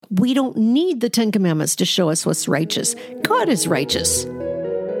We don't need the 10 Commandments to show us what's righteous. God is righteous.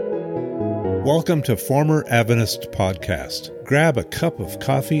 Welcome to Former Adventist Podcast. Grab a cup of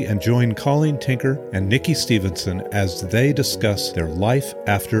coffee and join Colleen Tinker and Nikki Stevenson as they discuss their life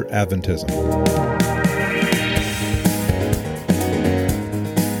after Adventism.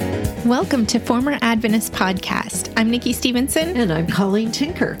 Welcome to Former Adventist Podcast. I'm Nikki Stevenson. And I'm Colleen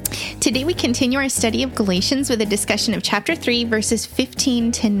Tinker. Today we continue our study of Galatians with a discussion of chapter 3, verses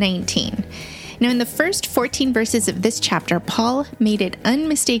 15 to 19. Now, in the first 14 verses of this chapter, Paul made it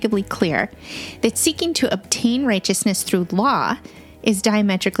unmistakably clear that seeking to obtain righteousness through law is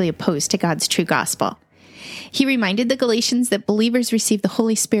diametrically opposed to God's true gospel. He reminded the Galatians that believers receive the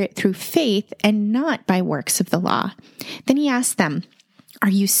Holy Spirit through faith and not by works of the law. Then he asked them, "Are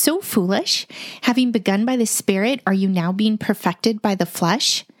you so foolish? Having begun by the Spirit, are you now being perfected by the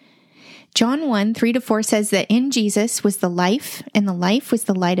flesh?" John 1, 3-4 says that in Jesus was the life, and the life was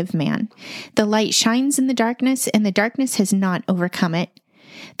the light of man. The light shines in the darkness, and the darkness has not overcome it.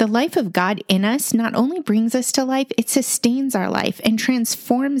 The life of God in us not only brings us to life, it sustains our life and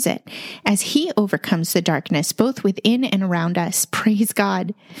transforms it as He overcomes the darkness, both within and around us. Praise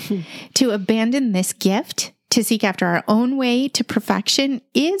God. To abandon this gift, to seek after our own way to perfection,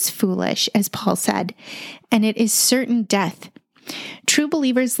 is foolish, as Paul said, and it is certain death. True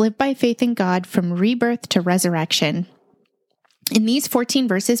believers live by faith in God from rebirth to resurrection. In these 14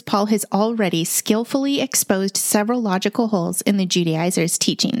 verses, Paul has already skillfully exposed several logical holes in the Judaizers'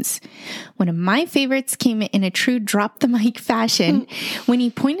 teachings. One of my favorites came in a true drop-the-mic fashion when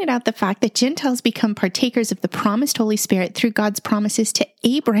he pointed out the fact that Gentiles become partakers of the promised Holy Spirit through God's promises to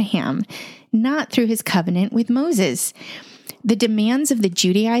Abraham, not through his covenant with Moses. The demands of the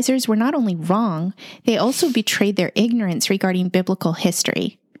Judaizers were not only wrong, they also betrayed their ignorance regarding biblical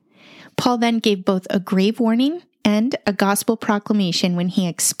history. Paul then gave both a grave warning and a gospel proclamation when he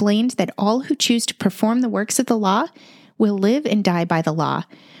explained that all who choose to perform the works of the law will live and die by the law.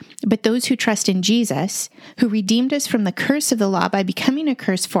 But those who trust in Jesus, who redeemed us from the curse of the law by becoming a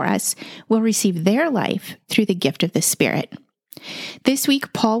curse for us, will receive their life through the gift of the Spirit. This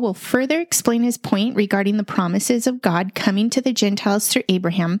week, Paul will further explain his point regarding the promises of God coming to the Gentiles through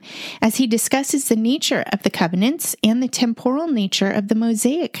Abraham as he discusses the nature of the covenants and the temporal nature of the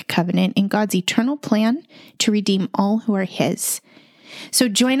Mosaic covenant in God's eternal plan to redeem all who are His. So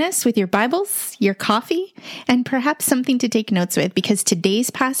join us with your Bibles, your coffee, and perhaps something to take notes with, because today's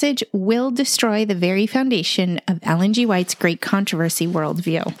passage will destroy the very foundation of Ellen G. White's great controversy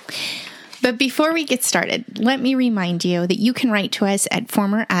worldview. But before we get started, let me remind you that you can write to us at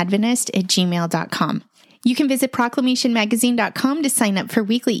formeradventist@gmail.com. You can visit proclamationmagazine.com to sign up for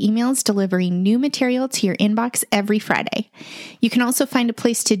weekly emails delivering new material to your inbox every Friday. You can also find a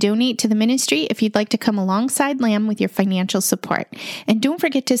place to donate to the ministry if you'd like to come alongside Lamb with your financial support. And don't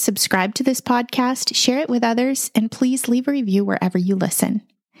forget to subscribe to this podcast, share it with others, and please leave a review wherever you listen.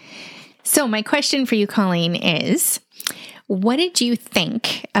 So my question for you, Colleen, is, what did you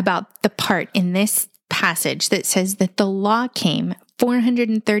think about the part in this passage that says that the law came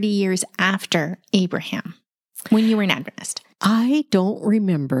 430 years after Abraham, when you were an Adventist? I don't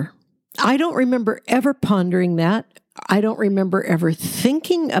remember. I don't remember ever pondering that. I don't remember ever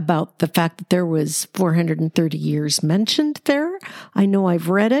thinking about the fact that there was 430 years mentioned there. I know I've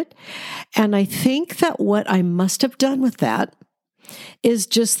read it. And I think that what I must have done with that is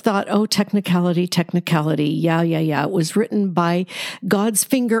just thought, oh, technicality. Yeah. It was written by God's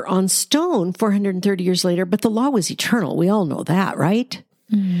finger on stone 430 years later, but the law was eternal. We all know that, right?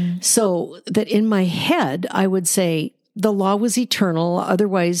 Mm-hmm. So that in my head, I would say the law was eternal.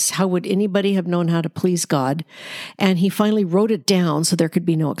 Otherwise, how would anybody have known how to please God? And He finally wrote it down so there could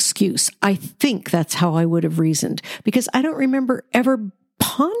be no excuse. I think that's how I would have reasoned, because I don't remember ever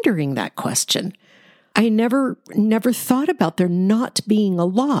pondering that question. I never thought about there not being a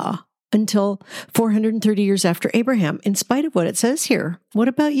law until 430 years after Abraham, in spite of what it says here. What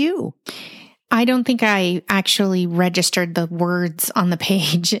about you? I don't think I actually registered the words on the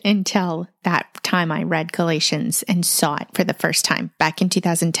page until that time I read Galatians and saw it for the first time back in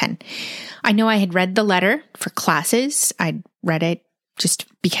 2010. I know I had read the letter for classes. I'd read it just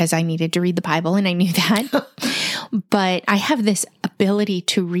because I needed to read the Bible, and I knew that. But I have this ability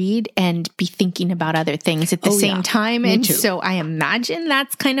to read and be thinking about other things at the same time. And so I imagine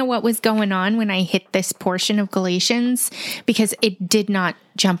that's kind of what was going on when I hit this portion of Galatians, because it did not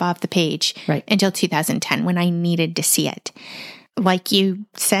jump off the page until 2010 when I needed to see it. Like you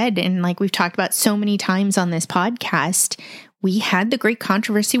said, and like we've talked about so many times on this podcast, we had the great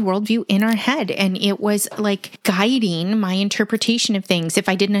controversy worldview in our head, and it was like guiding my interpretation of things. If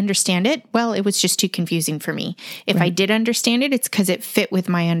I didn't understand it, well, it was just too confusing for me. If I did understand it, it's because it fit with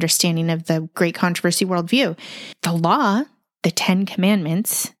my understanding of the great controversy worldview. The law, the 10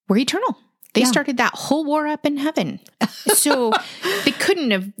 Commandments, were eternal. They started that whole war up in heaven. So they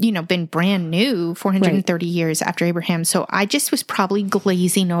couldn't have, been brand new 430 years after Abraham. So I just was probably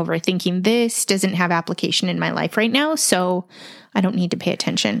glazing over thinking this doesn't have application in my life right now. So I don't need to pay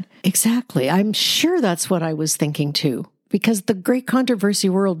attention. Exactly. I'm sure that's what I was thinking too, because the great controversy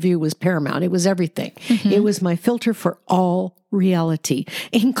worldview was paramount. It was everything. Mm-hmm. It was my filter for all reality,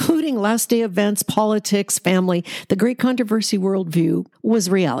 including last day events, politics, family. The great controversy worldview was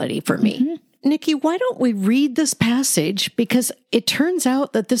reality for me. Mm-hmm. Nikki, why don't we read this passage? Because it turns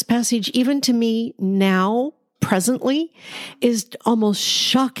out that this passage, even to me now, presently, is almost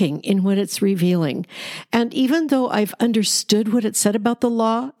shocking in what it's revealing. And even though I've understood what it said about the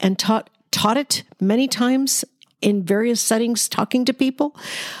law and taught it many times in various settings, talking to people,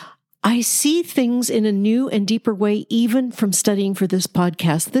 I see things in a new and deeper way, even from studying for this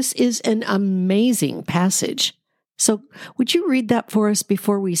podcast. This is an amazing passage. So would you read that for us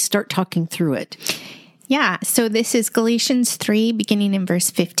before we start talking through it? Yeah. So this is Galatians 3, beginning in verse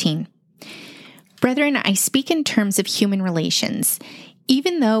 15. Brethren, I speak in terms of human relations.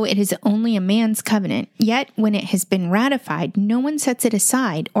 Even though it is only a man's covenant, yet when it has been ratified, no one sets it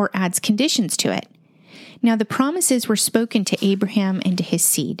aside or adds conditions to it. Now the promises were spoken to Abraham and to his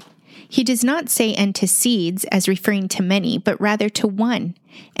seed. He does not say, and to seeds, as referring to many, but rather to one,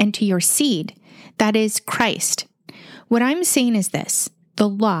 and to your seed, that is Christ. What I'm saying is this: the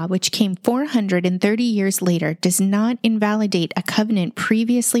law, which came 430 years later, does not invalidate a covenant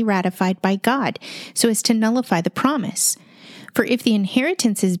previously ratified by God, so as to nullify the promise. For if the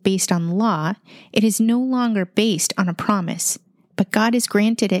inheritance is based on law, it is no longer based on a promise, but God has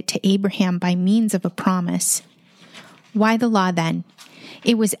granted it to Abraham by means of a promise. Why the law then?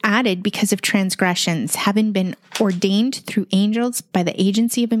 It was added because of transgressions, having been ordained through angels by the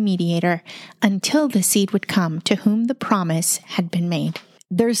agency of a mediator, until the seed would come to whom the promise had been made.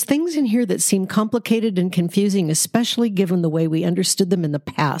 There's things in here that seem complicated and confusing, especially given the way we understood them in the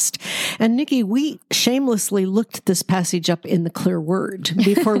past. And Nikki, we shamelessly looked this passage up in the Clear Word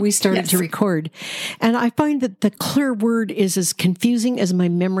before we started to record. And I find that the Clear Word is as confusing as my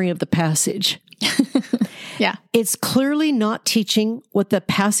memory of the passage. Yeah. It's clearly not teaching what the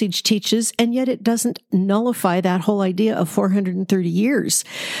passage teaches, and yet it doesn't nullify that whole idea of 430 years.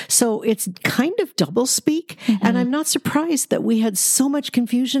 So it's kind of doublespeak, and I'm not surprised that we had so much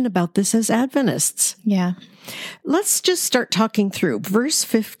confusion about this as Adventists. Yeah. Let's just start talking through verse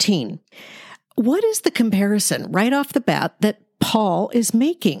 15. What is the comparison right off the bat that Paul is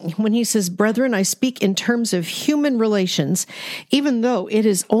making when he says, brethren, I speak in terms of human relations, even though it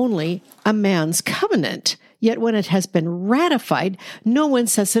is only a man's covenant. Yet when it has been ratified, no one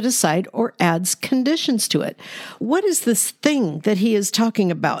sets it aside or adds conditions to it. What is this thing that he is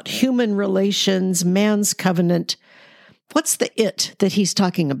talking about? Human relations, man's covenant. What's the it that he's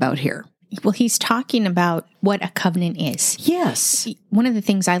talking about here? Well, he's talking about what a covenant is. Yes. One of the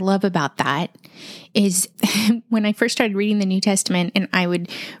things I love about that is when I first started reading the New Testament and I would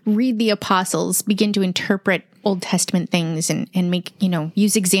read the apostles begin to interpret Old Testament things and make,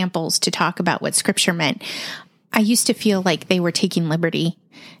 use examples to talk about what scripture meant. I used to feel like they were taking liberty,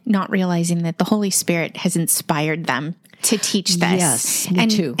 not realizing that the Holy Spirit has inspired them to teach this. Yes, me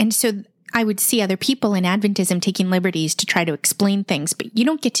too. And so I would see other people in Adventism taking liberties to try to explain things, but you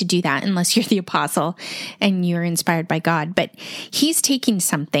don't get to do that unless you're the apostle and you're inspired by God. But he's taking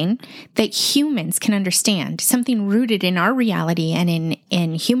something that humans can understand, something rooted in our reality and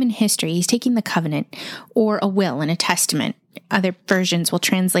in human history. He's taking the covenant or a will and a testament. Other versions will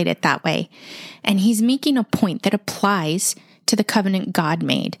translate it that way. And he's making a point that applies to the covenant God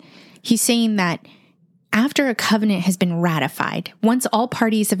made. He's saying that after a covenant has been ratified, once all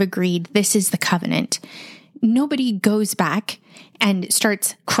parties have agreed this is the covenant, nobody goes back and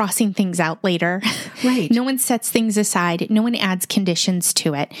starts crossing things out later. Right. No one sets things aside. No one adds conditions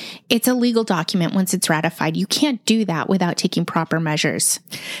to it. It's a legal document once it's ratified. You can't do that without taking proper measures.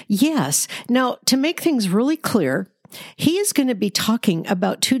 Yes. Now, to make things really clear, he is going to be talking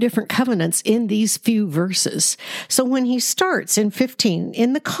about two different covenants in these few verses. So when he starts in 15,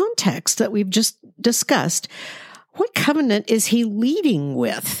 in the context that we've just discussed, what covenant is he leading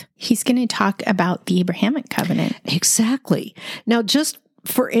with? He's going to talk about the Abrahamic covenant. Exactly. Now, just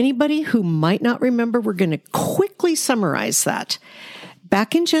for anybody who might not remember, we're going to quickly summarize that.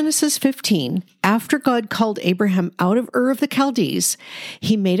 Back in Genesis 15, after God called Abraham out of Ur of the Chaldees,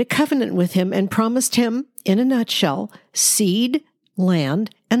 he made a covenant with him and promised him, in a nutshell, seed, land,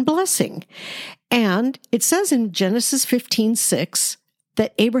 and blessing. And it says in Genesis 15:6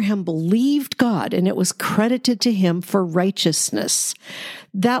 that Abraham believed God and it was credited to him for righteousness.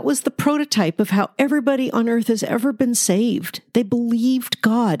 That was the prototype of how everybody on earth has ever been saved. They believed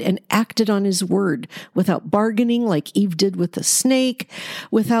God and acted on his word without bargaining like Eve did with the snake,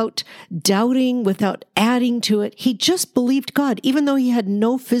 without doubting, without adding to it. He just believed God, even though he had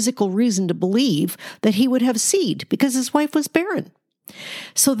no physical reason to believe that he would have seed because his wife was barren.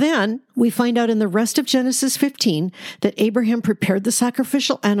 So then we find out in the rest of Genesis 15 that Abraham prepared the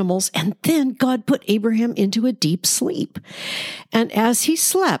sacrificial animals, and then God put Abraham into a deep sleep. And as he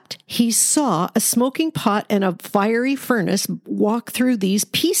slept, he saw a smoking pot and a fiery furnace walk through these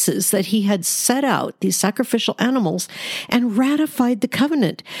pieces that he had set out, these sacrificial animals, and ratified the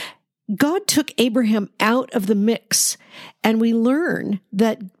covenant. God took Abraham out of the mix, and we learn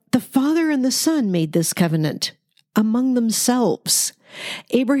that the Father and the Son made this covenant among themselves.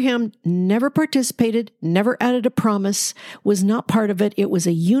 Abraham never participated, never added a promise, was not part of it. It was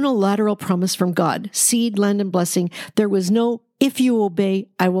a unilateral promise from God, seed, land, and blessing. There was no, if you obey,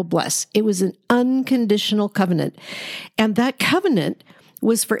 I will bless. It was an unconditional covenant. And that covenant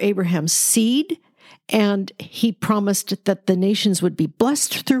was for Abraham's seed, and he promised that the nations would be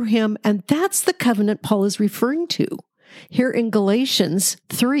blessed through him. And that's the covenant Paul is referring to here in Galatians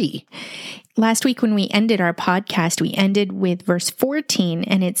 3. Last week when we ended our podcast, we ended with verse 14,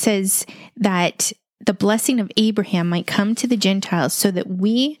 and it says that the blessing of Abraham might come to the Gentiles so that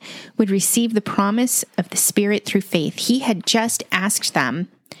we would receive the promise of the Spirit through faith. He had just asked them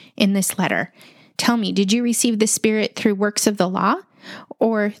in this letter, tell me, did you receive the Spirit through works of the law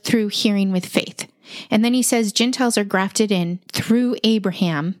or through hearing with faith? And then he says Gentiles are grafted in through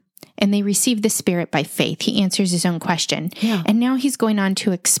Abraham, and they receive the Spirit by faith. He answers his own question. Yeah. And now he's going on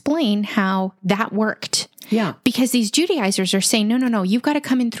to explain how that worked. Yeah. Because these Judaizers are saying, no, you've got to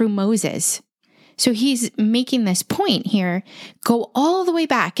come in through Moses. So he's making this point here. Go all the way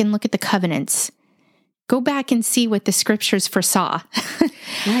back and look at the covenants. Go back and see what the scriptures foresaw.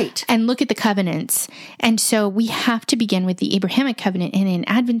 Right. And look at the covenants. And so we have to begin with the Abrahamic covenant. And in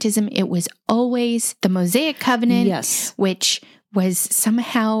Adventism, it was always the Mosaic covenant, Yes. which was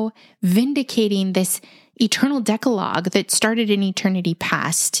somehow vindicating this eternal decalogue that started in eternity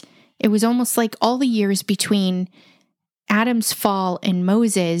past. It was almost like all the years between Adam's fall and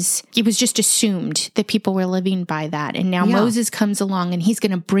Moses, it was just assumed that people were living by that. And now Moses comes along and he's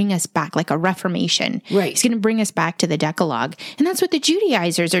going to bring us back like a reformation. Right. He's going to bring us back to the decalogue. And that's what the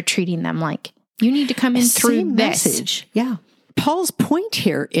Judaizers are treating them like. You need to come in through Same this. message. Yeah. Paul's point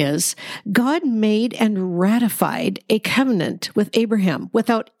here is God made and ratified a covenant with Abraham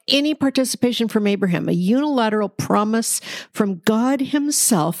without any participation from Abraham, a unilateral promise from God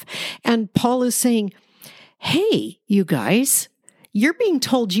himself. And Paul is saying, hey, you guys, you're being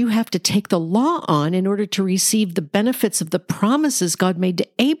told you have to take the law on in order to receive the benefits of the promises God made to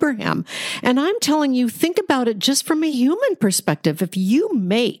Abraham. And I'm telling you, think about it just from a human perspective. If you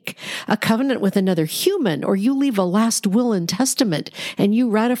make a covenant with another human, or you leave a last will and testament and you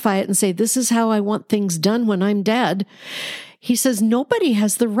ratify it and say, this is how I want things done when I'm dead, he says nobody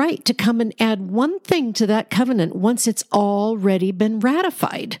has the right to come and add one thing to that covenant once it's already been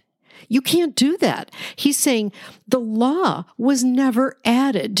ratified. You can't do that. He's saying the law was never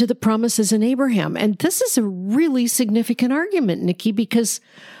added to the promises in Abraham. And this is a really significant argument, Nikki, because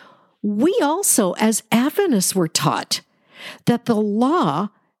we also, as Adventists, were taught that the law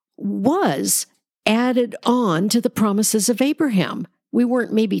was added on to the promises of Abraham. We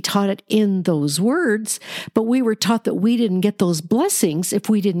weren't maybe taught it in those words, but we were taught that we didn't get those blessings if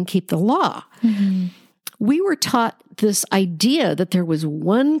we didn't keep the law. Mm-hmm. We were taught this idea that there was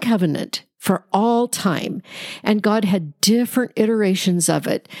one covenant for all time, and God had different iterations of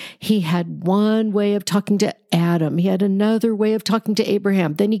it. He had one way of talking to Adam. He had another way of talking to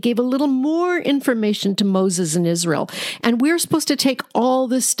Abraham. Then he gave a little more information to Moses and Israel. And we're supposed to take all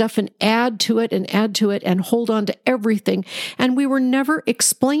this stuff and add to it and hold on to everything. And we were never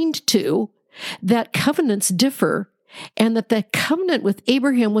explained to that covenants differ, and that the covenant with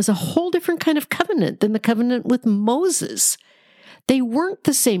Abraham was a whole different kind of covenant than the covenant with Moses. They weren't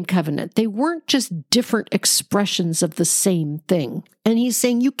the same covenant. They weren't just different expressions of the same thing. And he's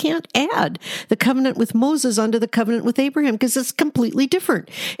saying you can't add the covenant with Moses onto the covenant with Abraham because it's completely different.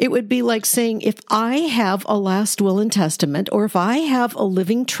 It would be like saying if I have a last will and testament, or if I have a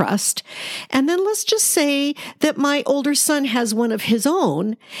living trust, and then let's just say that my older son has one of his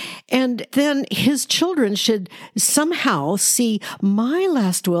own, and then his children should somehow see my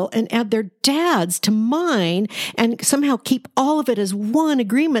last will and add their dad's to mine and somehow keep all of it as one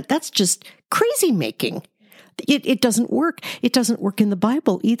agreement. That's just crazy making. It doesn't work. It doesn't work in the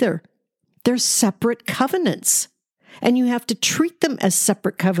Bible either. They're separate covenants, and you have to treat them as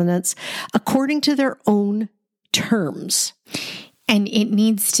separate covenants according to their own terms. And it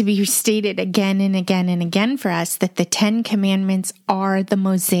needs to be stated again and again and again for us that the 10 Commandments are the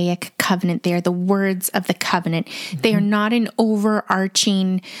Mosaic covenant. They are the words of the covenant. They are not an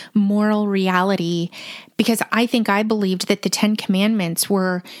overarching moral reality, because I believed that the 10 Commandments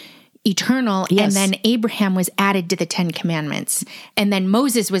were eternal, yes. And then Abraham was added to the 10 Commandments, and then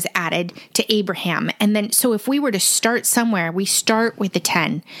Moses was added to Abraham. And then, so if we were to start somewhere, we start with the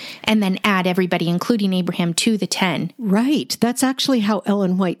 10 and then add everybody, including Abraham, to the 10. Right. That's actually how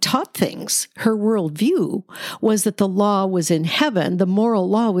Ellen White taught things. Her worldview was that the law was in heaven, the moral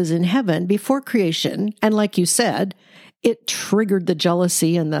law was in heaven before creation. And like you said, it triggered the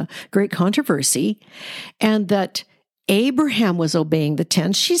jealousy and the great controversy, and that Abraham was obeying the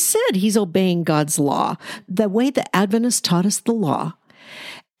 10. She said he's obeying God's law, the way the Adventists taught us the law.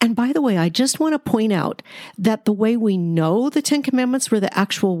 And by the way, I just want to point out that the way we know the 10 Commandments were the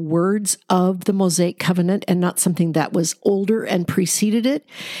actual words of the Mosaic covenant and not something that was older and preceded it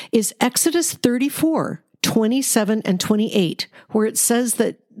is Exodus 34, 27 and 28, where it says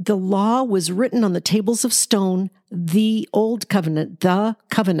that the law was written on the tables of stone, the old covenant,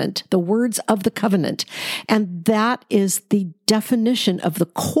 the words of the covenant. And that is the definition of the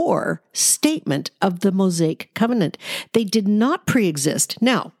core statement of the Mosaic covenant. They did not pre-exist.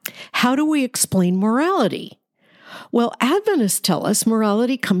 Now, how do we explain morality? Well, Adventists tell us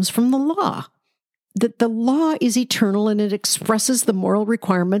morality comes from the law, that the law is eternal and it expresses the moral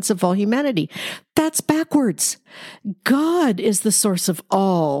requirements of all humanity. That's backwards. God is the source of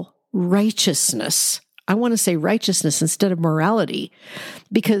all righteousness. I want to say righteousness instead of morality,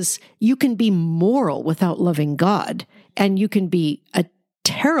 because you can be moral without loving God, and you can be a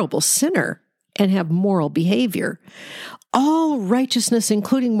terrible sinner and have moral behavior. All righteousness,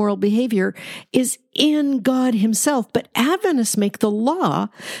 including moral behavior, is in God himself. But Adventists make the law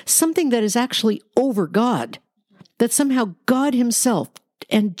something that is actually over God, that somehow God himself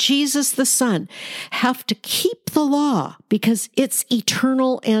and Jesus the Son have to keep the law because it's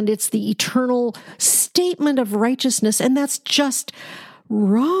eternal and it's the eternal statement of righteousness. And that's just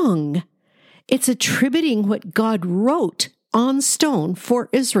wrong. It's attributing what God wrote on stone for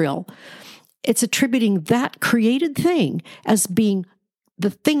Israel. It's attributing that created thing as being the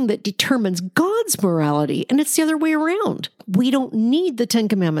thing that determines God's morality. And it's the other way around. We don't need the 10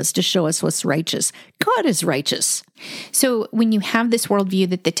 Commandments to show us what's righteous. God is righteous. So when you have this worldview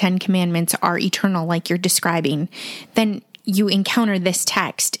that the 10 Commandments are eternal, like you're describing, then you encounter this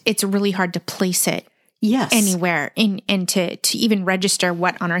text. It's really hard to place it anywhere and to even register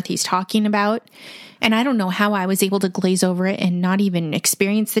what on earth he's talking about. And I don't know how I was able to glaze over it and not even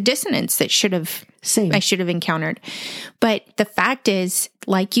experience the dissonance that I should have encountered. But the fact is,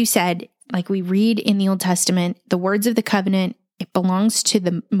 like you said, like we read in the Old Testament, the words of the covenant, it belongs to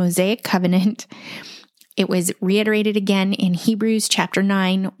the Mosaic covenant. It was reiterated again in Hebrews chapter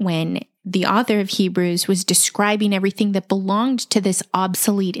 9 when the author of Hebrews was describing everything that belonged to this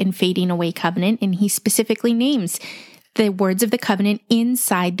obsolete and fading away covenant. And he specifically names the words of the covenant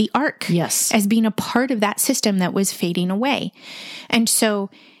inside the ark as being a part of that system that was fading away. And so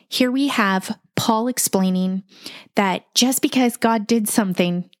here we have Paul explaining that just because God did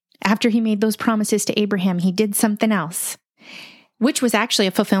something after he made those promises to Abraham, he did something else, which was actually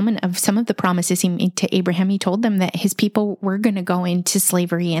a fulfillment of some of the promises he made to Abraham. He told them that his people were going to go into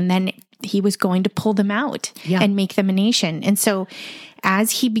slavery and then he was going to pull them out and make them a nation. And so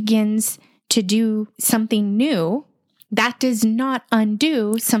as he begins to do something new, that does not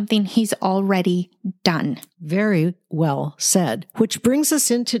undo something he's already done. Very well said. Which brings us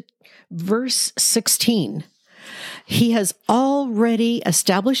into verse 16. He has already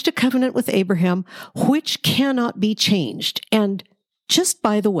established a covenant with Abraham, which cannot be changed. And just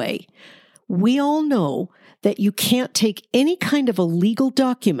by the way, we all know that you can't take any kind of a legal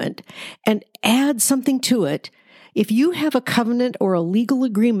document and add something to it. If you have a covenant or a legal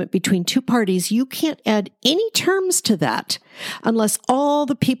agreement between two parties, you can't add any terms to that unless all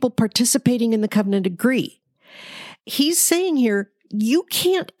the people participating in the covenant agree. He's saying here, you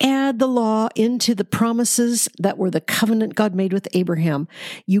can't add the law into the promises that were the covenant God made with Abraham.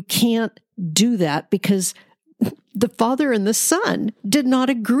 You can't do that because the Father and the Son did not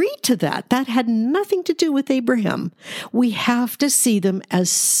agree to that. That had nothing to do with Abraham. We have to see them as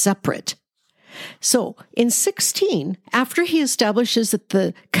separate. So in 16, after he establishes that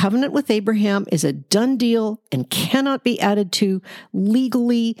the covenant with Abraham is a done deal and cannot be added to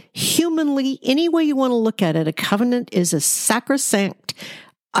legally, humanly, any way you want to look at it, a covenant is a sacrosanct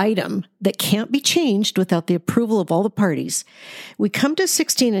item that can't be changed without the approval of all the parties. We come to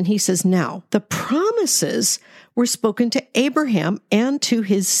 16 and he says, now the promises were spoken to Abraham and to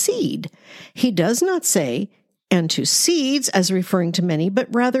his seed. He does not say, and to seeds as referring to many, but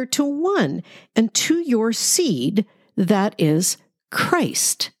rather to one, and to your seed, that is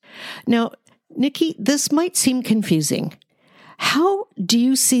Christ. Now, Nikki, this might seem confusing. How do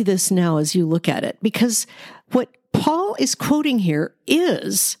you see this now as you look at it? Because what Paul is quoting here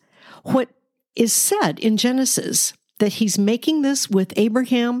is what is said in Genesis, that he's making this with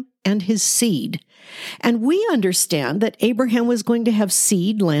Abraham and his seed. And we understand that Abraham was going to have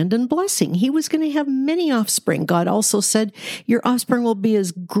seed, land, and blessing. He was going to have many offspring. God also said, your offspring will be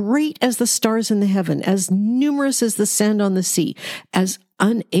as great as the stars in the heaven, as numerous as the sand on the sea, as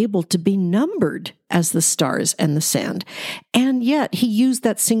unable to be numbered as the stars and the sand. And yet he used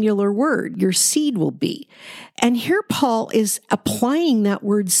that singular word, your seed will be. And here Paul is applying that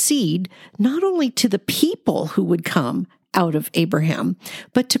word seed not only to the people who would come out of Abraham,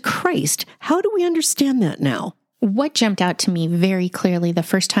 but to Christ. How do we understand that now? What jumped out to me very clearly the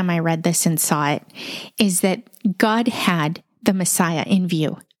first time I read this and saw it is that God had the Messiah in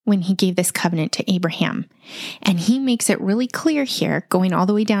view when he gave this covenant to Abraham. And he makes it really clear here, going all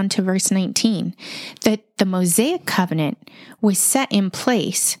the way down to verse 19, that the Mosaic covenant was set in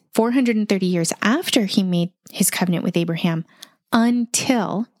place 430 years after he made his covenant with Abraham,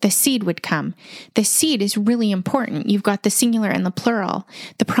 until the seed would come. The seed is really important. You've got the singular and the plural.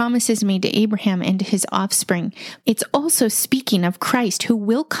 The promises made to Abraham and to his offspring. It's also speaking of Christ who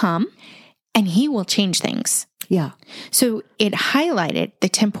will come and he will change things. Yeah. So it highlighted the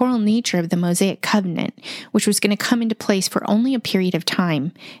temporal nature of the Mosaic covenant, which was going to come into place for only a period of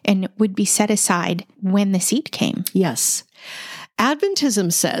time and would be set aside when the seed came. Yes.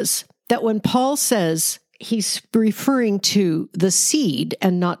 Adventism says that when Paul says he's referring to the seed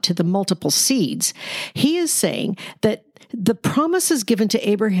and not to the multiple seeds, he is saying that the promises given to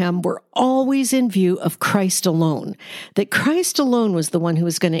Abraham were always in view of Christ alone, that Christ alone was the one who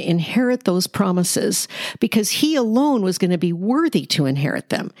was going to inherit those promises because he alone was going to be worthy to inherit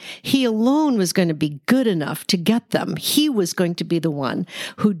them. He alone was going to be good enough to get them. He was going to be the one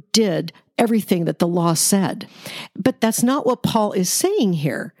who did everything that the law said. But that's not what Paul is saying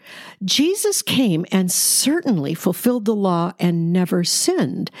here. Jesus came and certainly fulfilled the law and never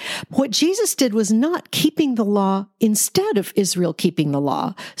sinned. What Jesus did was not keeping the law instead of Israel keeping the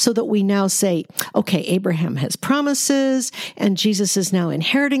law, so that we now say, okay, Abraham has promises and Jesus is now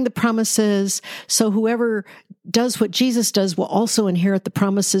inheriting the promises. So whoever does what Jesus does will also inherit the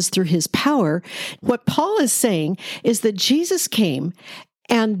promises through his power. What Paul is saying is that Jesus came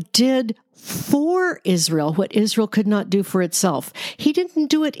and did for Israel what Israel could not do for itself. He didn't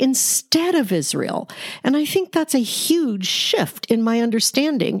do it instead of Israel. And I think that's a huge shift in my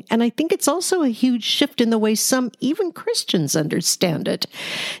understanding. And I think it's also a huge shift in the way some, even Christians, understand it.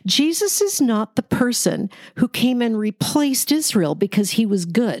 Jesus is not the person who came and replaced Israel because he was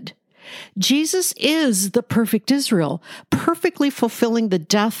good. Jesus is the perfect Israel, perfectly fulfilling the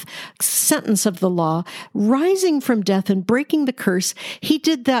death sentence of the law, rising from death and breaking the curse. He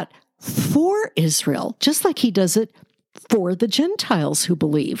did that for Israel, just like he does it for the Gentiles who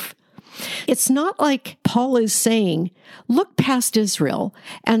believe. It's not like Paul is saying, look past Israel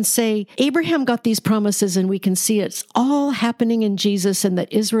and say, Abraham got these promises and we can see it's all happening in Jesus and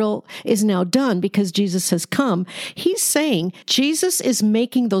that Israel is now done because Jesus has come. He's saying Jesus is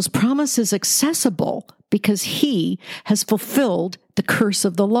making those promises accessible because he has fulfilled the curse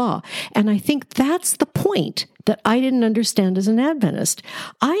of the law. And I think that's the point that I didn't understand as an Adventist.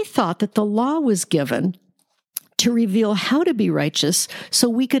 I thought that the law was given to reveal how to be righteous so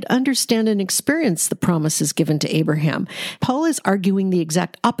we could understand and experience the promises given to Abraham. Paul is arguing the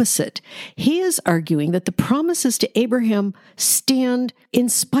exact opposite. He is arguing that the promises to Abraham stand in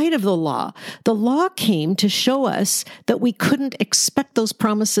spite of the law. The law came to show us that we couldn't expect those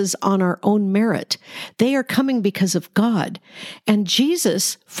promises on our own merit. They are coming because of God. And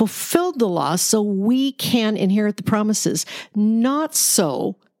Jesus fulfilled the law so we can inherit the promises, not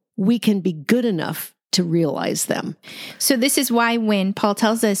so we can be good enough to realize them. So this is why when Paul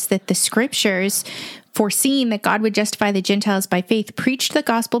tells us that the scriptures, foreseeing that God would justify the Gentiles by faith, preached the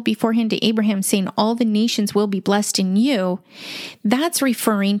gospel beforehand to Abraham, saying all the nations will be blessed in you, that's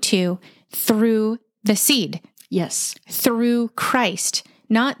referring to through the seed. Yes. Through Christ,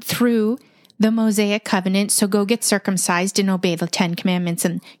 not through the Mosaic covenant. So go get circumcised and obey the 10 commandments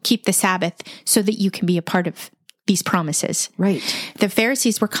and keep the Sabbath so that you can be a part of these promises. Right. The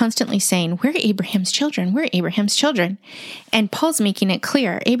Pharisees were constantly saying, we're Abraham's children, we're Abraham's children. And Paul's making it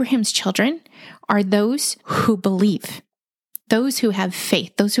clear, Abraham's children are those who believe, those who have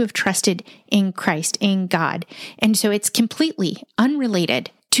faith, those who have trusted in Christ, in God. And so it's completely unrelated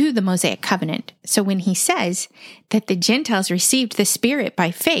to the Mosaic covenant. So when he says that the Gentiles received the Spirit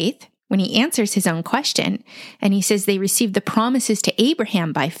by faith, when he answers his own question, and he says they received the promises to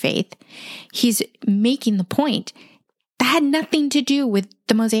Abraham by faith, he's making the point that had nothing to do with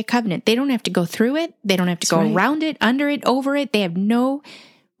the Mosaic covenant. They don't have to go through it. They don't have to go around it, under it, over it. They have no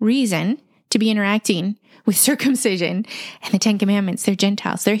reason to be interacting with circumcision and the 10 commandments. They're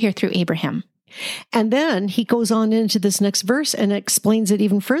Gentiles. They're here through Abraham. And then he goes on into this next verse and explains it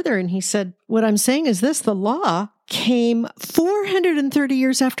even further. And he said, what I'm saying is this, the law came 430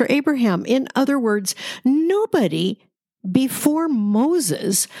 years after Abraham. In other words, nobody before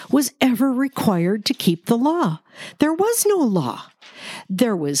Moses was ever required to keep the law. There was no law.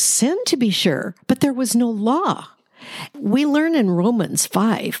 There was sin, to be sure, but there was no law. We learn in Romans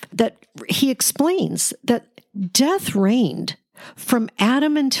 5 that he explains that death reigned from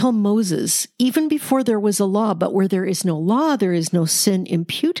Adam until Moses, even before there was a law, but where there is no law, there is no sin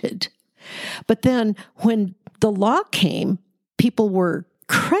imputed. But then when the law came, people were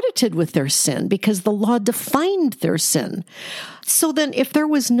credited with their sin because the law defined their sin. So then if there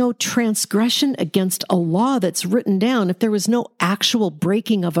was no transgression against a law that's written down, if there was no actual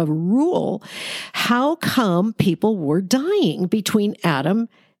breaking of a rule, how come people were dying between Adam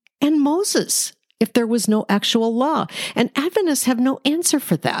and Moses if there was no actual law? And Adventists have no answer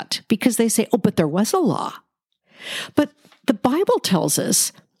for that because they say, oh, but there was a law. But the Bible tells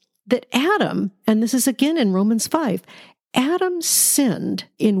us that Adam, and this is again in Romans 5, Adam sinned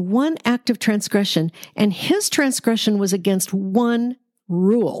in one act of transgression, and his transgression was against one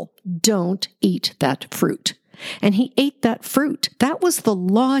rule: don't eat that fruit. And he ate that fruit. That was the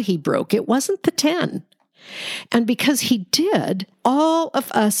law he broke. It wasn't the 10. And because he did, all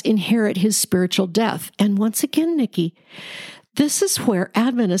of us inherit his spiritual death. And once again, Nikki, this is where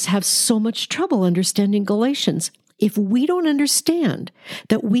Adventists have so much trouble understanding Galatians. If we don't understand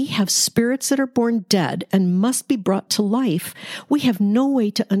that we have spirits that are born dead and must be brought to life, we have no way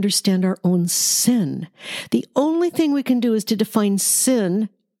to understand our own sin. The only thing we can do is to define sin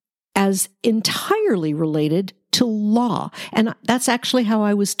as entirely related to law. And that's actually how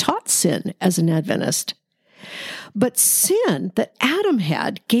I was taught sin as an Adventist. But sin that Adam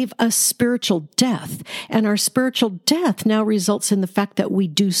had gave us spiritual death, and our spiritual death now results in the fact that we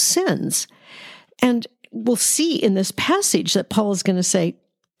do sins. And we'll see in this passage that Paul is going to say,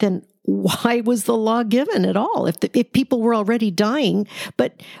 then why was the law given at all? If people were already dying,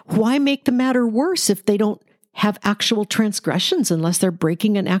 but why make the matter worse if they don't have actual transgressions unless they're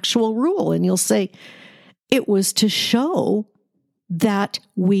breaking an actual rule? And you'll say, it was to show that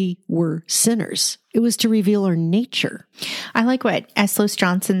we were sinners. It was to reveal our nature. I like what S. Lewis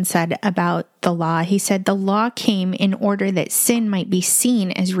Johnson said about the law. He said, the law came in order that sin might be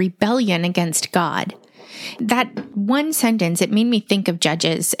seen as rebellion against God. That one sentence, it made me think of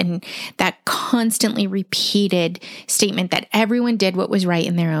Judges and that constantly repeated statement that everyone did what was right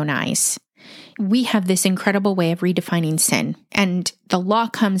in their own eyes. We have this incredible way of redefining sin. And the law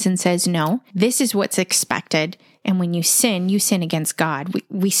comes and says, no, this is what's expected. And when you sin against God.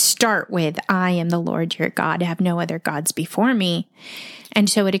 We start with, I am the Lord your God, have no other gods before me. And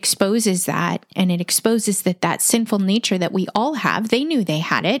so it exposes that, and it exposes that sinful nature that we all have. They knew they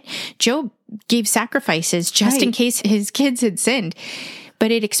had it. Job gave sacrifices just in case his kids had sinned.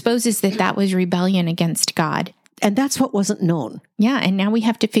 But it exposes that was rebellion against God. And that's what wasn't known. Yeah, and now we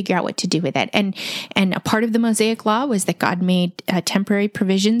have to figure out what to do with it. And a part of the Mosaic Law was that God made temporary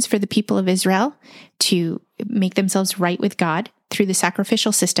provisions for the people of Israel to make themselves right with God through the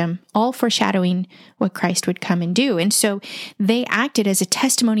sacrificial system, all foreshadowing what Christ would come and do. And so they acted as a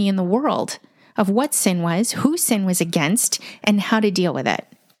testimony in the world of what sin was, who sin was against, and how to deal with it.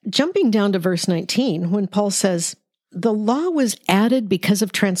 Jumping down to verse 19, when Paul says, the law was added because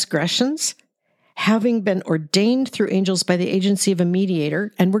of transgressions, having been ordained through angels by the agency of a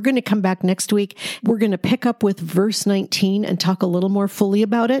mediator. And we're going to come back next week. We're going to pick up with verse 19 and talk a little more fully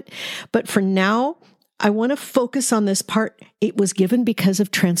about it. But for now, I want to focus on this part. It was given because of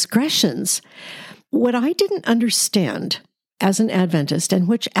transgressions. what I didn't understand as an Adventist, and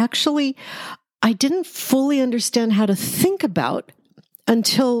which actually I didn't fully understand how to think about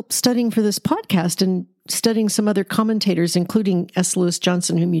until studying for this podcast and studying some other commentators, including S. Lewis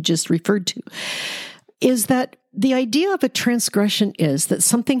Johnson, whom you just referred to, is that the idea of a transgression is that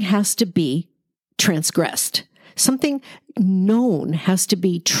something has to be transgressed. Something known has to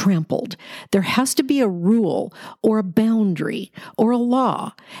be trampled. There has to be a rule or a boundary or a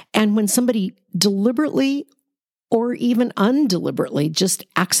law. And when somebody deliberately or even undeliberately just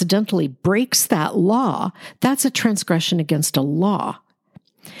accidentally breaks that law, that's a transgression against a law.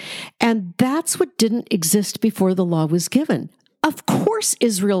 And that's what didn't exist before the law was given. Of course,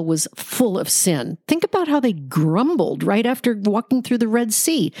 Israel was full of sin. Think about how they grumbled right after walking through the Red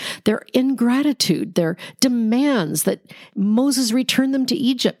Sea. Their ingratitude, their demands that Moses return them to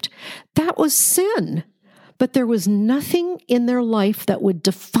Egypt. That was sin. But there was nothing in their life that would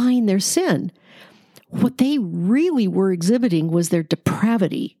define their sin. What they really were exhibiting was their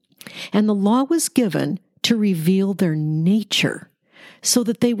depravity. And the law was given to reveal their nature so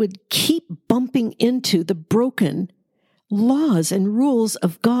that they would keep bumping into the broken laws and rules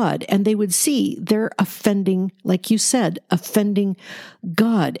of God, and they would see they're offending, like you said, offending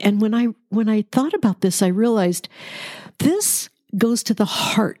God. And when I thought about this, I realized this goes to the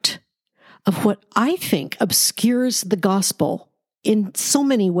heart of what I think obscures the gospel in so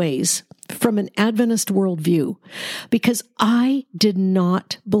many ways from an Adventist worldview, because I did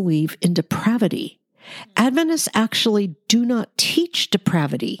not believe in depravity. Adventists actually do not teach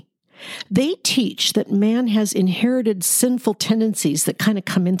depravity. They teach that man has inherited sinful tendencies that kind of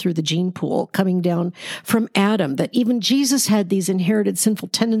come in through the gene pool, coming down from Adam, that even Jesus had these inherited sinful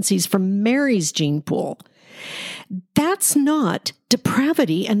tendencies from Mary's gene pool. That's not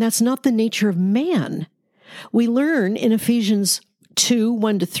depravity, and that's not the nature of man. We learn in Ephesians 2,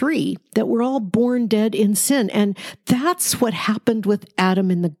 1-3, that we're all born dead in sin. And that's what happened with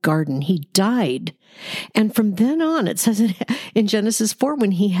Adam in the garden. He died. And from then on, it says in Genesis 4,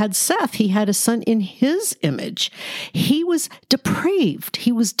 when he had Seth, he had a son in his image. He was depraved.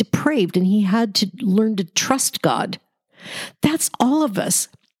 And he had to learn to trust God. That's all of us.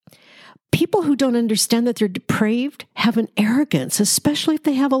 People who don't understand that they're depraved have an arrogance, especially if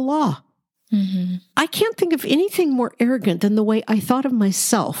they have a law. Mm-hmm. I can't think of anything more arrogant than the way I thought of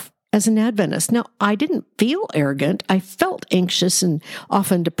myself as an Adventist. Now, I didn't feel arrogant. I felt anxious and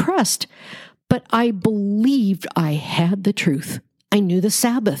often depressed, but I believed I had the truth. I knew the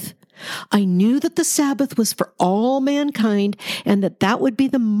Sabbath. I knew that the Sabbath was for all mankind, and that would be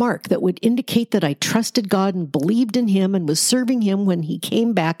the mark that would indicate that I trusted God and believed in Him and was serving Him when He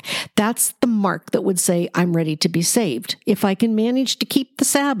came back. That's the mark that would say I'm ready to be saved. If I can manage to keep the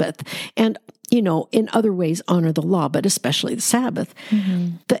Sabbath and, in other ways honor the law, but especially the Sabbath.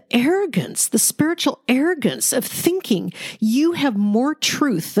 Mm-hmm. The arrogance, the spiritual arrogance of thinking you have more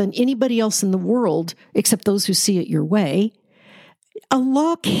truth than anybody else in the world, except those who see it your way. A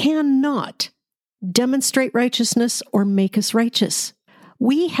law cannot demonstrate righteousness or make us righteous.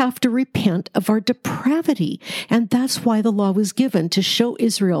 We have to repent of our depravity, and that's why the law was given, to show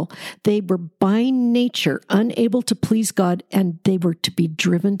Israel they were by nature unable to please God, and they were to be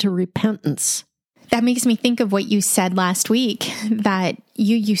driven to repentance. That makes me think of what you said last week, that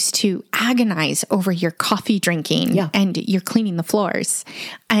you used to agonize over your coffee drinking and you're cleaning the floors.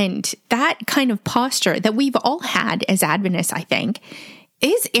 And that kind of posture that we've all had as Adventists, I think,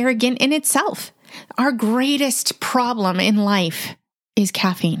 is arrogant in itself. Our greatest problem in life is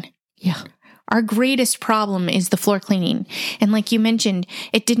caffeine. Yeah. Our greatest problem is the floor cleaning. And like you mentioned,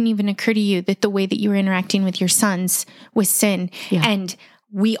 it didn't even occur to you that the way that you were interacting with your sons was sin. Yeah. And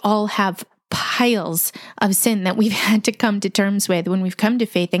we all have piles of sin that we've had to come to terms with when we've come to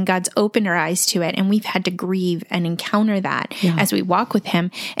faith, and God's opened our eyes to it, and we've had to grieve and encounter that as we walk with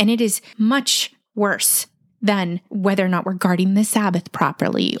Him. And it is much worse than whether or not we're guarding the Sabbath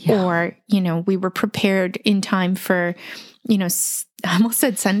properly, or, we were prepared in time for, I almost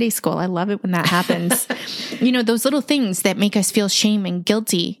said Sunday school. I love it when that happens. Those little things that make us feel shame and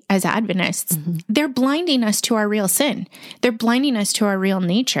guilty as Adventists, they're blinding us to our real sin. They're blinding us to our real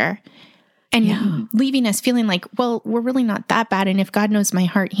nature. And leaving us feeling like, well, we're really not that bad. And if God knows my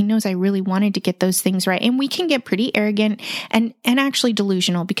heart, He knows I really wanted to get those things right. And we can get pretty arrogant and actually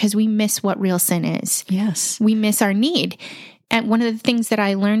delusional because we miss what real sin is. Yes. We miss our need. And one of the things that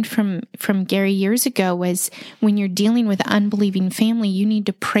I learned from Gary years ago was when you're dealing with an unbelieving family, you need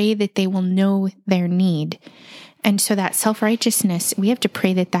to pray that they will know their need. And so that self-righteousness, we have to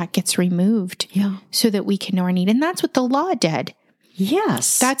pray that gets removed so that we can know our need. And that's what the law did.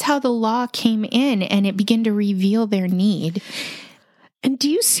 Yes. That's how the law came in, and it began to reveal their need. And do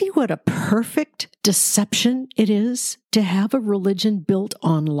you see what a perfect deception it is to have a religion built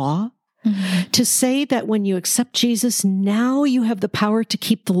on law? Mm-hmm. To say that when you accept Jesus, now you have the power to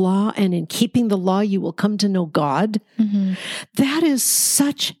keep the law, and in keeping the law, you will come to know God. Mm-hmm. That is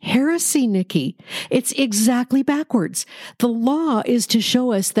such heresy, Nikki. It's exactly backwards. The law is to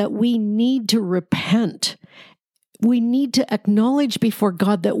show us that we need to repent. We need to acknowledge before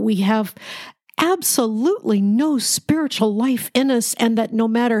God that we have absolutely no spiritual life in us, and that no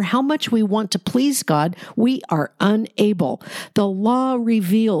matter how much we want to please God, we are unable. The law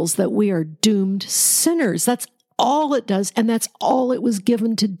reveals that we are doomed sinners. That's all it does, and that's all it was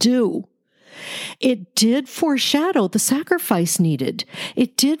given to do. It did foreshadow the sacrifice needed.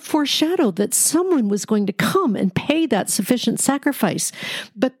 It did foreshadow that someone was going to come and pay that sufficient sacrifice.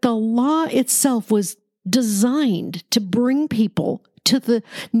 But the law itself was designed to bring people to the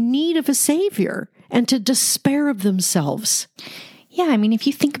need of a savior and to despair of themselves. Yeah, I mean, if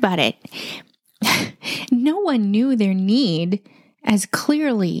you think about it, no one knew their need as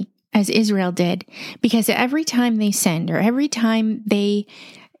clearly as Israel did, because every time they sinned or every time they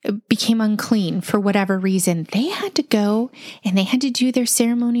became unclean for whatever reason, they had to go and they had to do their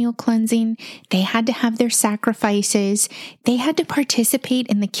ceremonial cleansing. They had to have their sacrifices. They had to participate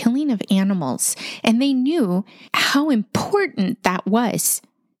in the killing of animals. And they knew how important that was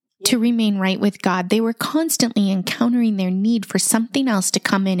to remain right with God. They were constantly encountering their need for something else to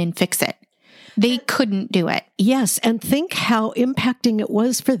come in and fix it. They couldn't do it. Yes, and think how impacting it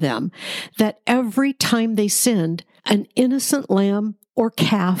was for them that every time they sinned, an innocent lamb or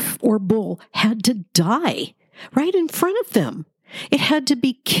calf or bull had to die right in front of them. It had to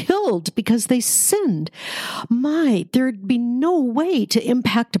be killed because they sinned. There'd be no way to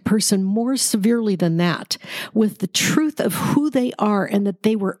impact a person more severely than that, with the truth of who they are and that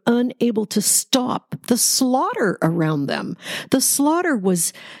they were unable to stop the slaughter around them. The slaughter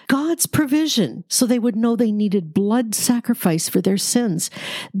was God's provision, so they would know they needed blood sacrifice for their sins,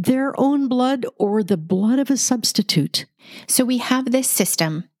 their own blood or the blood of a substitute. So we have this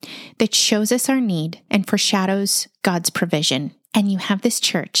system that shows us our need and foreshadows God's provision. And you have this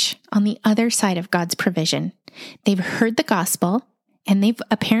church on the other side of God's provision. They've heard the gospel and they've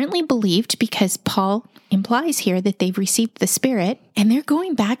apparently believed, because Paul implies here that they've received the Spirit, and they're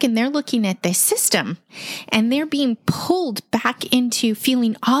going back and they're looking at this system and they're being pulled back into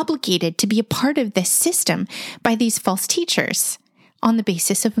feeling obligated to be a part of this system by these false teachers on the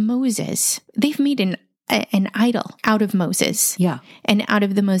basis of Moses. They've made an idol out of Moses and out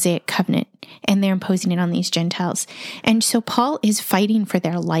of the Mosaic covenant, and they're imposing it on these Gentiles. And so Paul is fighting for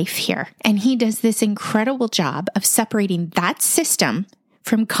their life here, and he does this incredible job of separating that system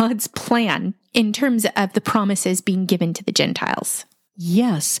from God's plan in terms of the promises being given to the Gentiles.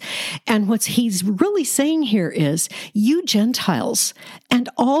 Yes. And what he's really saying here is, you Gentiles and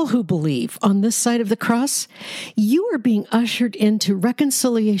all who believe on this side of the cross, you are being ushered into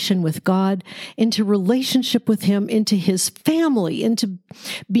reconciliation with God, into relationship with him, into his family, into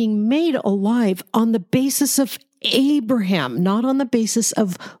being made alive on the basis of Abraham, not on the basis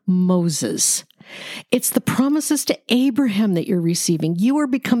of Moses. It's the promises to Abraham that you're receiving. You are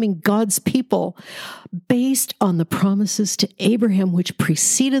becoming God's people based on the promises to Abraham, which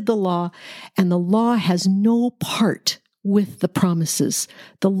preceded the law, and the law has no part with the promises.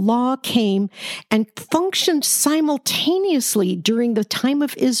 The law came and functioned simultaneously during the time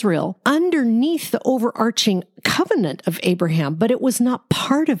of Israel underneath the overarching covenant of Abraham, but it was not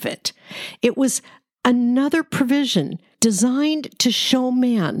part of it. It was another provision designed to show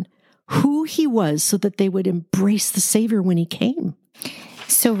man who he was so that they would embrace the Savior when he came.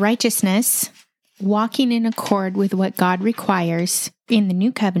 So righteousness, walking in accord with what God requires in the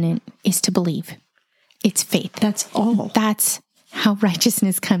new covenant, is to believe. It's faith. That's all. That's how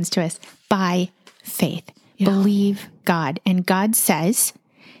righteousness comes to us, by faith. Yeah. Believe God. And God says,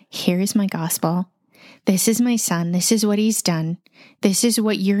 here is my gospel. This is my son. This is what he's done. This is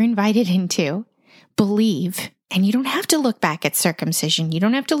what you're invited into. Believe. And you don't have to look back at circumcision. You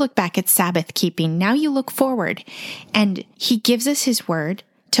don't have to look back at Sabbath keeping. Now you look forward. And he gives us his word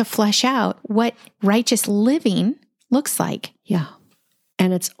to flesh out what righteous living looks like. Yeah.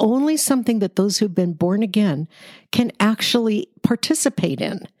 And it's only something that those who've been born again can actually participate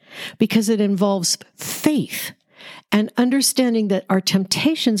in, because it involves faith and understanding that our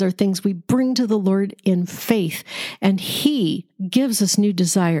temptations are things we bring to the Lord in faith, and he gives us new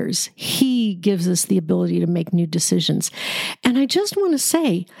desires. He gives us the ability to make new decisions. And I just want to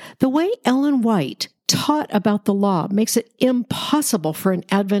say, the way Ellen White taught about the law makes it impossible for an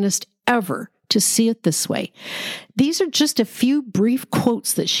Adventist ever to see it this way. These are just a few brief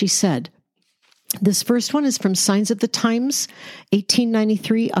quotes that she said. This first one is from Signs of the Times,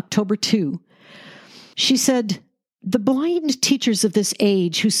 1893, October 2. She said, "The blind teachers of this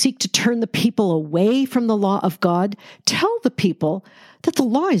age who seek to turn the people away from the law of God tell the people that the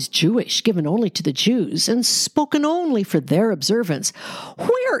law is Jewish, given only to the Jews, and spoken only for their observance.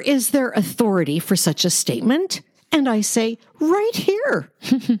 Where is their authority for such a statement?" And I say, right here.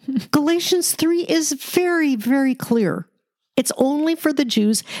 Galatians 3 is very, very clear. It's only for the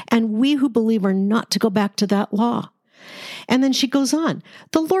Jews, and we who believe are not to go back to that law. And then she goes on,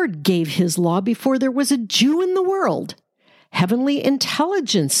 "The Lord gave his law before there was a Jew in the world. Heavenly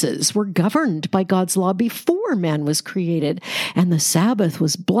intelligences were governed by God's law before man was created, and the Sabbath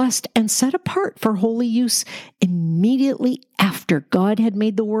was blessed and set apart for holy use immediately after God had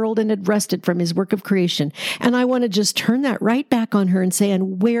made the world and had rested from his work of creation." And I want to just turn that right back on her and say,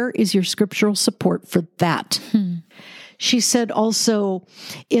 and where is your scriptural support for that? She said also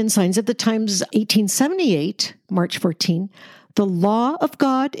in Signs of the Times, 1878, March 14, "The law of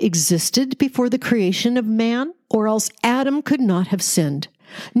God existed before the creation of man, or else Adam could not have sinned.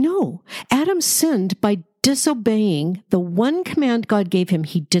 No, Adam sinned by disobeying the one command God gave him.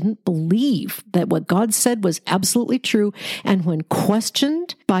 He didn't believe that what God said was absolutely true. And when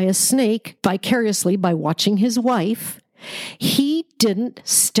questioned by a snake, vicariously by watching his wife, he didn't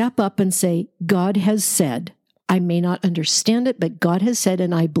step up and say, God has said. I may not understand it, but God has said,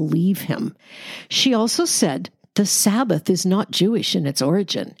 and I believe him." She also said, the Sabbath is not Jewish in its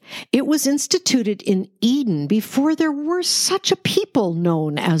origin. It was instituted in Eden before there were such a people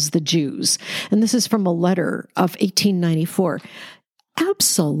known as the Jews. And this is from a letter of 1894.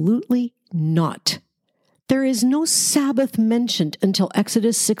 Absolutely not. There is no Sabbath mentioned until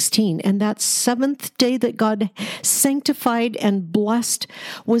Exodus 16, and that seventh day that God sanctified and blessed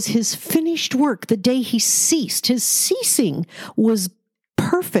was his finished work, the day he ceased. His ceasing was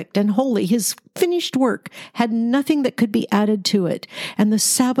perfect and holy. His finished work had nothing that could be added to it. And the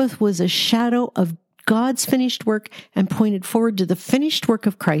Sabbath was a shadow of God's finished work and pointed forward to the finished work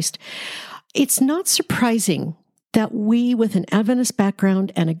of Christ. It's not surprising that we, with an Adventist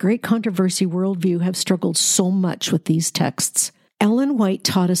background and a great controversy worldview, have struggled so much with these texts. Ellen White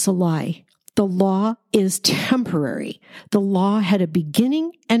taught us a lie. The law is temporary. The law had a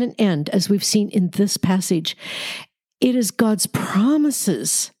beginning and an end, as we've seen in this passage. It is God's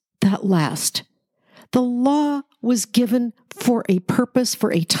promises that last. The law was given for a purpose,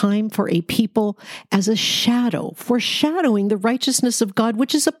 for a time, for a people, as a shadow, foreshadowing the righteousness of God,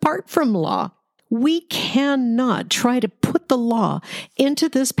 which is apart from law. We cannot try to put the law into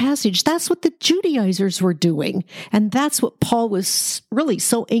this passage. That's what the Judaizers were doing. And that's what Paul was really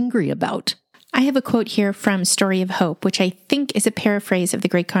so angry about. I have a quote here from Story of Hope, which I think is a paraphrase of the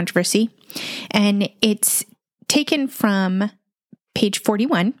Great Controversy. And it's taken from page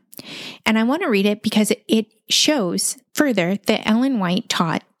 41. And I want to read it because it shows further that Ellen White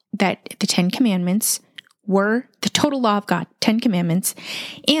taught that the 10 Commandments were the total law of God, 10 Commandments,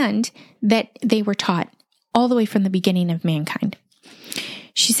 and that they were taught all the way from the beginning of mankind.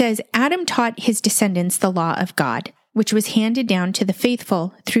 She says, Adam taught his descendants the law of God, which was handed down to the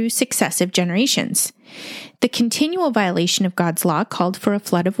faithful through successive generations. The continual violation of God's law called for a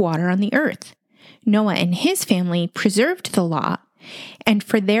flood of water on the earth. Noah and his family preserved the law, and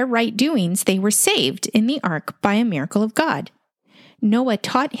for their right doings, they were saved in the ark by a miracle of God. Noah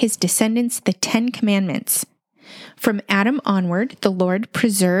taught his descendants the 10 Commandments. From Adam onward, the Lord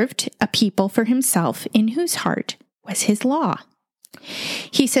preserved a people for himself in whose heart was his law.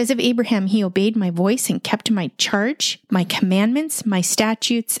 He says of Abraham, he obeyed my voice and kept my charge, my commandments, my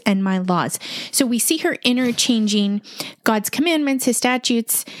statutes, and my laws. So we see her interchanging God's commandments, his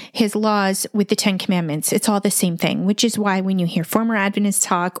statutes, his laws with the 10 Commandments. It's all the same thing, which is why when you hear former Adventist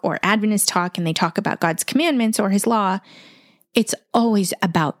talk or Adventist talk and they talk about God's commandments or his law, it's always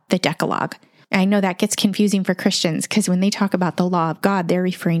about the Decalogue. I know that gets confusing for Christians because when they talk about the law of God, they're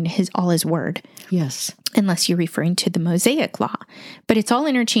referring to all his word. Yes. Unless you're referring to the Mosaic law. But it's all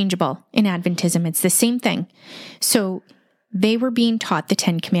interchangeable in Adventism. It's the same thing. So they were being taught the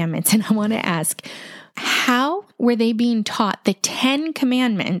 10 Commandments. And I want to ask, how were they being taught the 10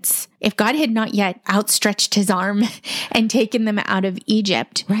 Commandments if God had not yet outstretched his arm and taken them out of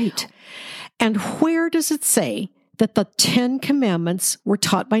Egypt? Right. And where does it say that the 10 Commandments were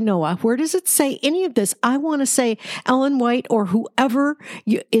taught by Noah? Where does it say any of this? I want to say, Ellen White or whoever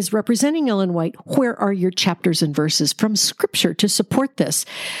is representing Ellen White, where are your chapters and verses from Scripture to support this?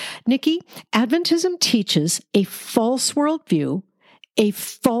 Nikki, Adventism teaches a false worldview, a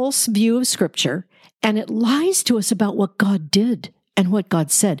false view of Scripture, and it lies to us about what God did and what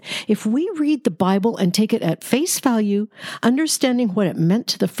God said. If we read the Bible and take it at face value, understanding what it meant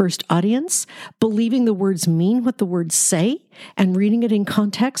to the first audience, believing the words mean what the words say, and reading it in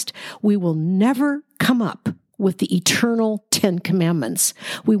context, we will never come up with the eternal 10 Commandments.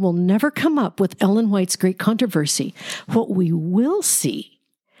 We will never come up with Ellen White's great controversy. What we will see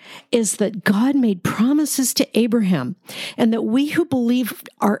is that God made promises to Abraham, and that we who believe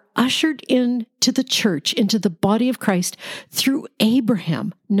are ushered into the church, into the body of Christ through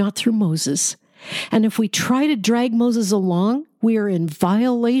Abraham, not through Moses. And if we try to drag Moses along, we are in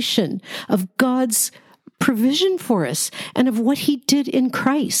violation of God's provision for us and of what he did in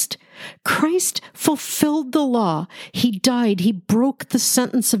Christ. Christ fulfilled the law. He died. He broke the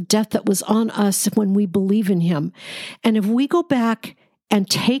sentence of death that was on us when we believe in him. And if we go back and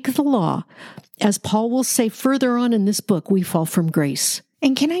take the law, as Paul will say further on in this book, we fall from grace.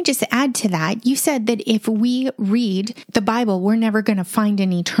 And can I just add to that? You said that if we read the Bible, we're never going to find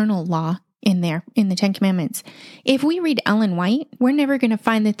an eternal law in there, in the 10 Commandments. If we read Ellen White, we're never going to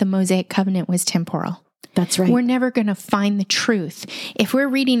find that the Mosaic covenant was temporal. That's right. We're never going to find the truth. If we're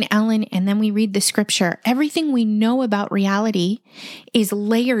reading Ellen and then we read the scripture, everything we know about reality is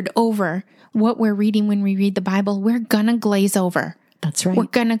layered over what we're reading when we read the Bible. We're going to glaze over. That's right. We're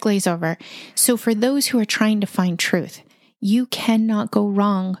going to glaze over. So for those who are trying to find truth, you cannot go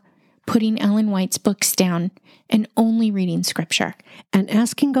wrong putting Ellen White's books down and only reading scripture. And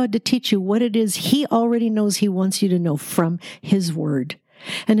asking God to teach you what it is he already knows he wants you to know from his word.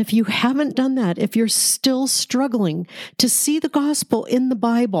 And if you haven't done that, if you're still struggling to see the gospel in the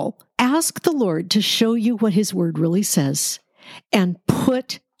Bible, ask the Lord to show you what his word really says and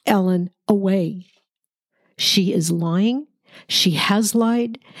put Ellen away. She is lying. She has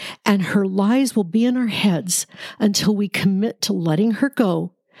lied, and her lies will be in our heads until we commit to letting her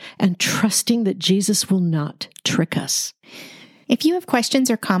go and trusting that Jesus will not trick us. If you have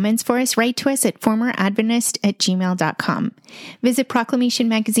questions or comments for us, write to us at formeradventist@gmail.com. Visit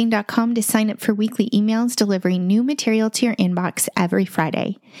proclamationmagazine.com to sign up for weekly emails delivering new material to your inbox every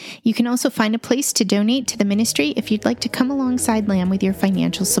Friday. You can also find a place to donate to the ministry if you'd like to come alongside Lamb with your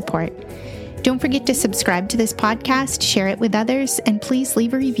financial support. Don't forget to subscribe to this podcast, share it with others, and please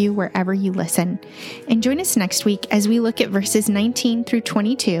leave a review wherever you listen. And join us next week as we look at verses 19 through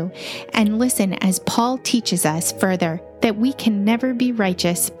 22 and listen as Paul teaches us further that we can never be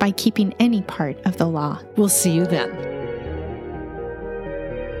righteous by keeping any part of the law. We'll see you then.